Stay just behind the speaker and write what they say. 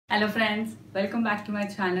Hello friends, welcome back to my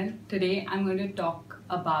channel. Today I'm going to talk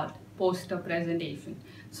about poster presentation.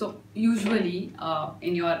 So usually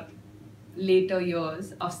in your later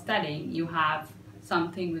years of studying you have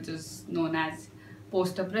something which is known as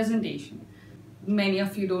poster presentation. Many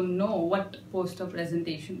of you don't know what poster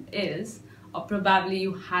presentation is, or probably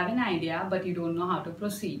you have an idea but you don't know how to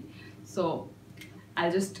proceed. So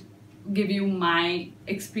I'll just give you my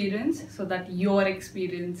experience so that your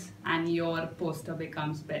experience and your poster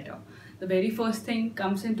becomes better. The very first thing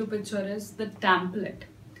comes into picture is the template.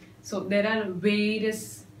 So there are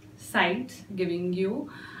various sites giving you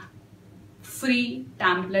free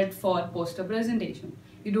template for poster presentation.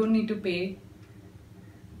 You don't need to pay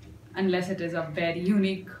unless it is a very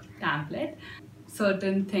unique template.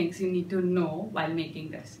 Certain things you need to know while making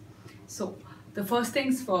this. So the first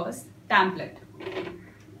things first, template.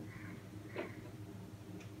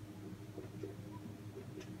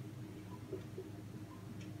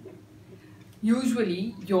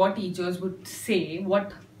 Usually your teachers would say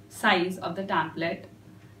what size of the template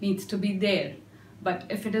needs to be there, but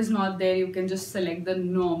if it is not there you can just select the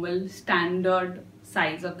normal standard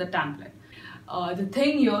size of the template. The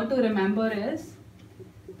thing here to remember is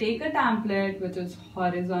take a template which is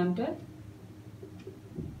horizontal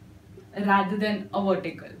rather than a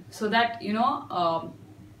vertical, so that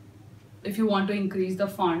if you want to increase the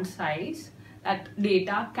font size, that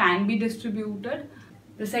data can be distributed.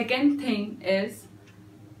 The second thing is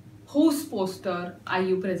whose poster are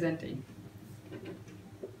you presenting?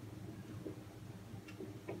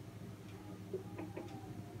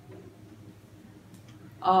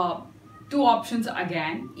 Two options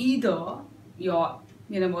again. Either your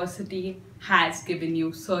university has given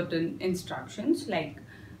you certain instructions, like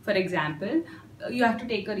for example, you have to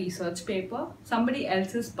take a research paper, somebody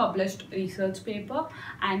else's published research paper,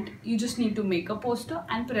 and you just need to make a poster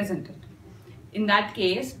and present it. In that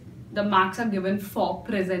case, the marks are given for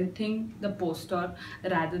presenting the poster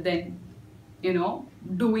rather than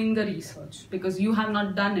doing the research, because you have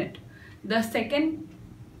not done it. The second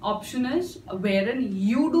option is wherein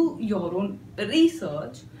you do your own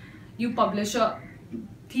research, you publish a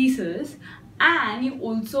thesis, and you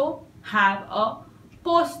also have a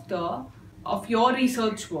poster of your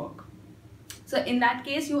research work. So in that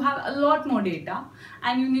case you have a lot more data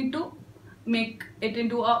and you need to make it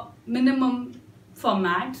into a minimum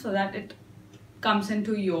format so that it comes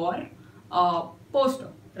into your poster,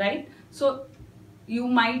 right? So you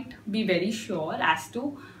might be very sure as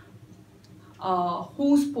to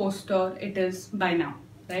whose poster it is by now,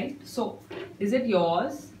 right? So is it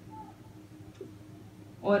yours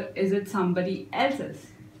or is it somebody else's?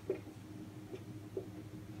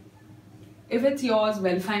 If it's yours,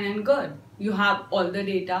 well, fine and good. You have all the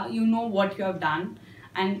data, you know what you have done,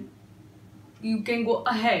 and you can go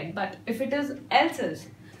ahead. But if it is else's,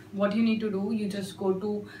 what you need to do, you just go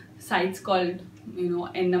to sites called,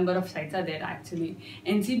 n number of sites are there actually.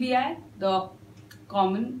 NCBI, the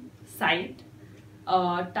common site,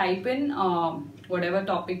 type in whatever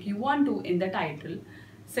topic you want to in the title,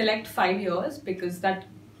 select 5 years, because that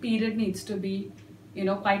period needs to be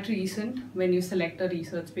quite recent. When you select a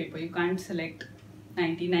research paper, you can't select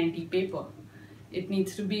 1990 paper. It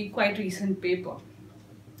needs to be quite recent paper,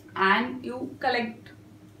 and you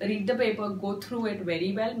read the paper, go through it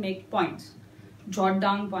very well, make points, jot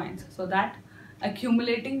down points, so that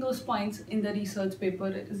accumulating those points in the research paper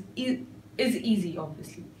is easy,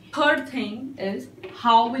 obviously. Third thing is,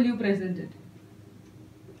 how will you present it?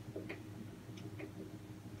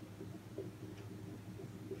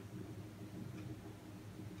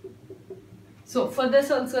 So for this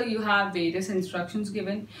also you have various instructions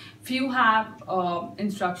given. Few have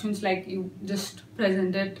instructions like you just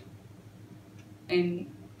present it in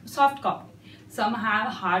soft copy. Some have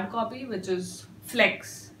hard copy, which is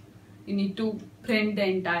flex. You need to print the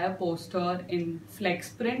entire poster in flex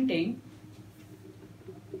printing.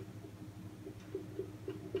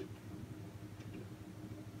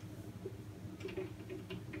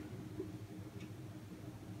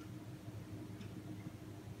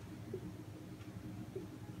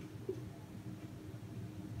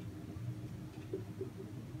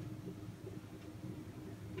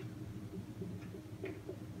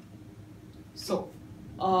 So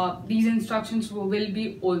these instructions will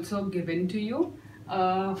be also given to you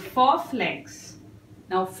for flex.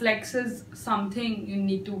 Now flex is something you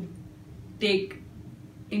need to take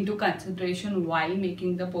into consideration while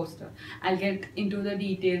making the poster. I'll get into the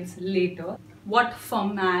details later. What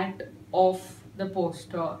format of the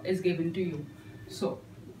poster is given to you? So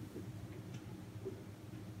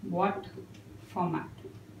what format?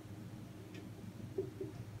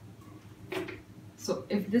 So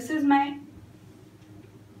if this is my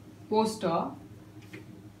poster,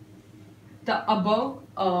 the above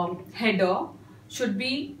header should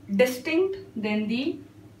be distinct than the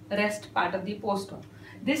rest part of the poster.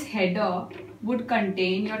 This header would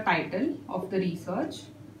contain your title of the research,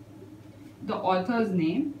 the author's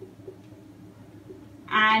name,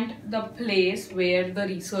 and the place where the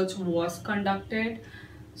research was conducted.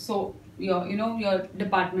 So your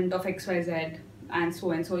department of XYZ and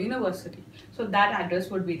so university. So that address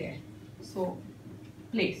would be there. So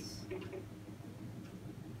place.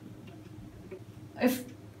 If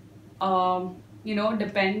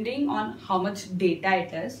depending on how much data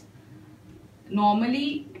it is,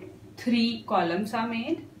 normally 3 columns are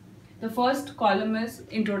made. The first column is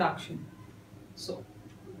introduction. So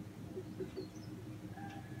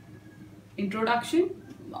introduction,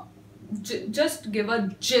 just give a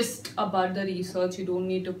gist about the research. You don't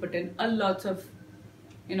need to put in a lot of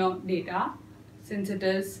data, since it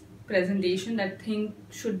is presentation. That thing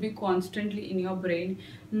should be constantly in your brain,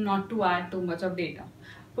 not to add too much of data.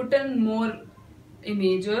 Put in more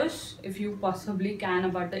images if you possibly can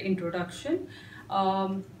about the introduction.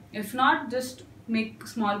 If not, just make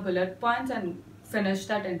small bullet points and finish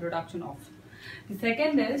that introduction off. The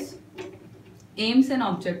second is aims and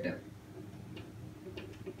objective.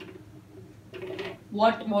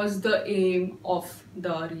 What was the aim of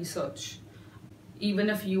the research? Even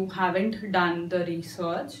if you haven't done the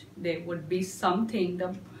research, there would be something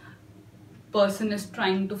the person is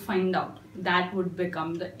trying to find out. That would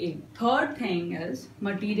become the aim. Third thing is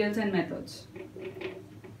materials and methods.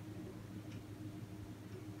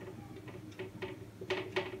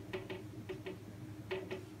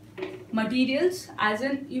 Materials, as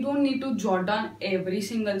in, you don't need to jot down every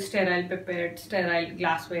single sterile pipette, sterile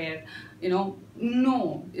glassware,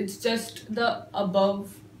 no, it's just the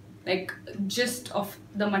above, like, gist of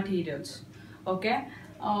the materials. Okay,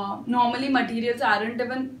 normally materials aren't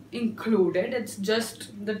even included. It's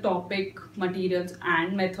just the topic, materials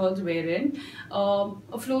and methods, wherein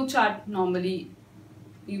a flow chart, normally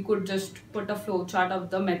you could just put a flow chart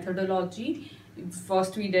of the methodology.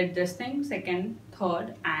 First we did this thing, second,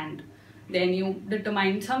 third, and then you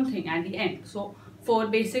determine something at the end. So 4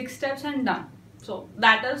 basic steps and done. So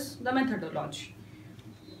that is the methodology.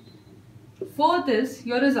 Fourth is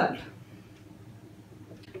your result.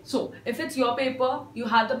 So if it's your paper, you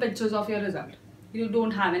have the pictures of your result, you don't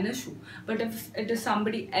have an issue. But if it is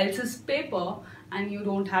somebody else's paper and you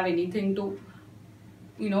don't have anything to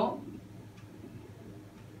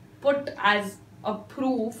put as a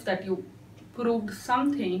proof that you proved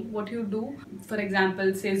something, what you do, for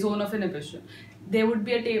example, say zone of inhibition, there would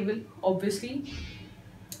be a table. Obviously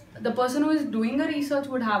the person who is doing a research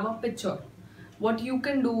would have a picture. What you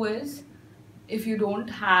can do is, if you don't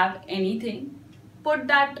have anything, put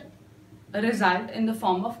that result in the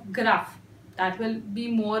form of graph. That will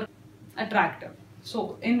be more attractive.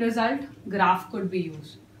 So in result, graph could be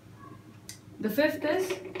used. The fifth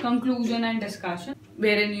is conclusion and discussion,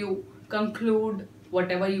 wherein you conclude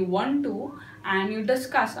whatever you want to and you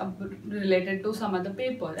discuss related to some other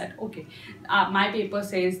paper, that okay, my paper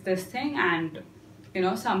says this thing and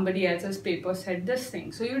somebody else's paper said this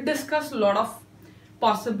thing. So you discuss a lot of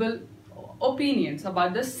possible opinions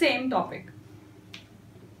about the same topic.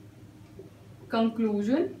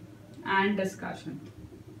 Conclusion and discussion,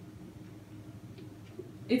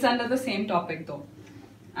 it's under the same topic though.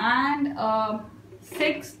 And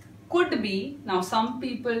sixth could be, now some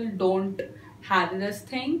people don't have this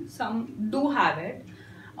thing, some do have it,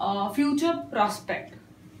 future prospect.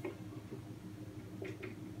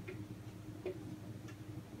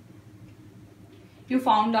 You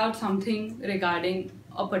found out something regarding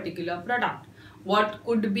a particular product. What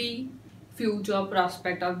could be future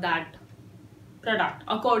prospect of that product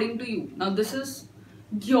according to you? Now this is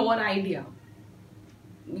your idea.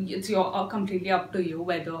 It's completely up to you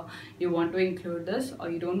whether you want to include this or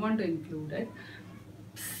you don't want to include it.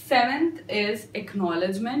 Seventh is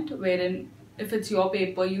acknowledgement, wherein if it's your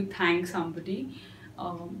paper, you thank somebody.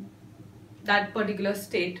 That particular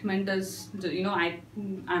statement is,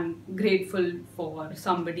 I'm grateful for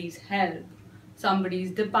somebody's help, somebody's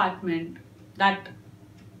department. That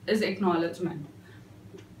is acknowledgement.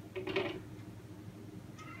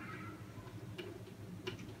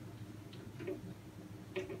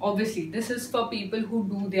 Obviously, this is for people who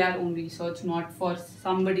do their own research, not for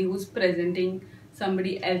somebody who's presenting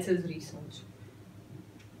somebody else's research.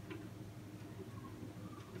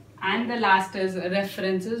 And the last is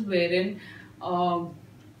references, wherein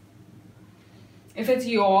if it's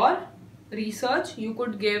your research, you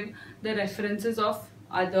could give the references of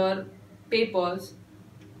other papers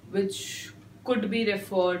which could be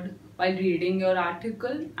referred while reading your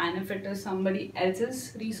article, and if it is somebody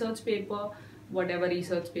else's research paper, whatever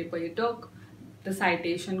research paper you took, the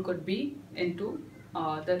citation could be into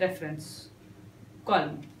the reference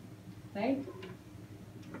column, right?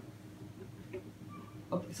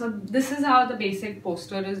 Okay, so this is how the basic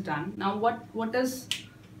poster is done. Now what is,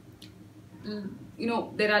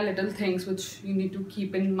 there are little things which you need to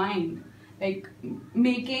keep in mind, like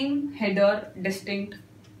making header distinct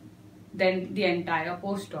than the entire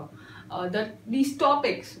poster. These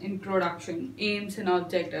topics, introduction, aims and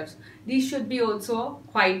objectives, these should be also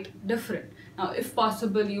quite different. Now if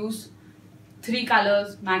possible, use 3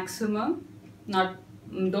 colors maximum,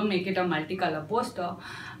 don't make it a multicolor poster.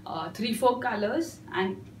 3-4 colors,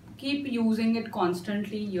 and keep using it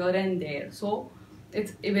constantly here and there, so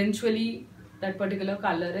it's eventually that particular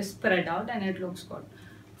color is spread out and it looks good.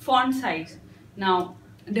 Font size, now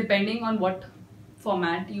depending on what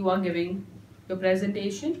format you are giving your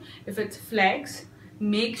presentation, if it's flex,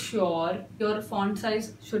 make sure your font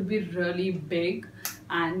size should be really big,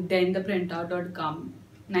 and then the printout would come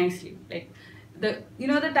nicely. Like the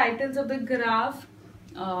titles of the graph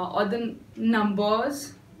or the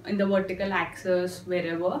numbers in the vertical axis,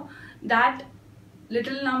 wherever, that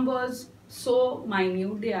little numbers, so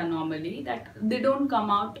minute they are normally, that they don't come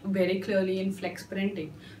out very clearly in flex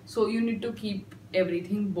printing. So you need to keep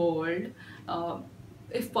everything bold.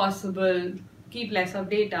 If possible, keep less of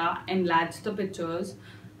data, enlarge the pictures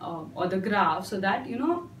or the graph, so that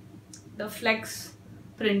the flex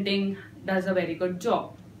printing does a very good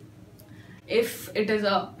job. If it is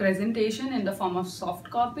a presentation in the form of soft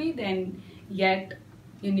copy, then yet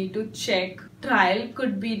you need to check. Trial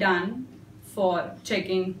could be done for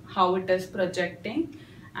checking how it is projecting,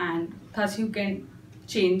 and thus you can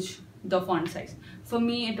change the font size. For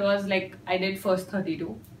me, it was like I did first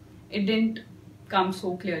 32. It didn't come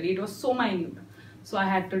so clearly. It was so minute. So I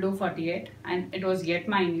had to do 48, and it was yet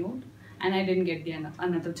minute, and I didn't get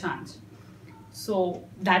another chance. So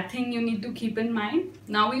that thing you need to keep in mind.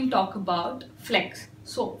 Now we'll talk about flex.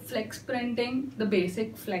 So flex printing, the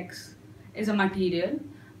basic flex is a material.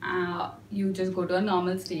 You just go to a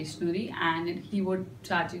normal stationery and he would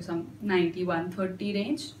charge you some 90-130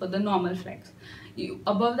 range for the normal flex.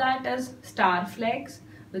 Above that is star flex,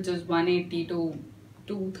 which is 180 to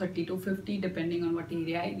 230 to 50 depending on what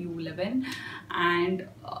area you live in. And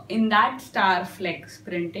in that star flex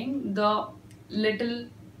printing, the little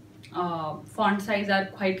font size are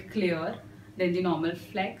quite clear than the normal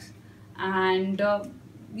flex. And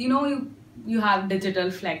you have digital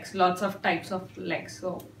flex, lots of types of flex,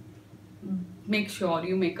 so make sure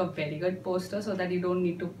you make a very good poster so that you don't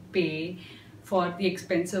need to pay for the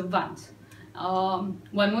expensive ones. One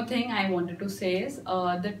more thing I wanted to say is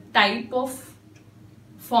the type of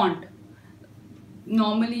font.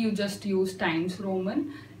 Normally you just use Times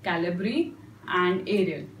Roman, Calibri and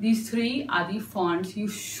Arial. These 3 are the fonts you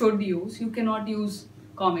should use. You cannot use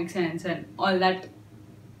Comic Sans and all that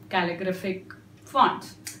calligraphic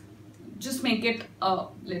fonts. Just make it a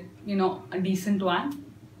decent one.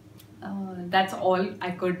 That's all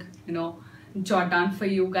I could jot down for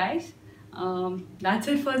you guys. That's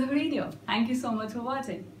it for the video. Thank you so much for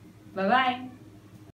watching. Bye bye.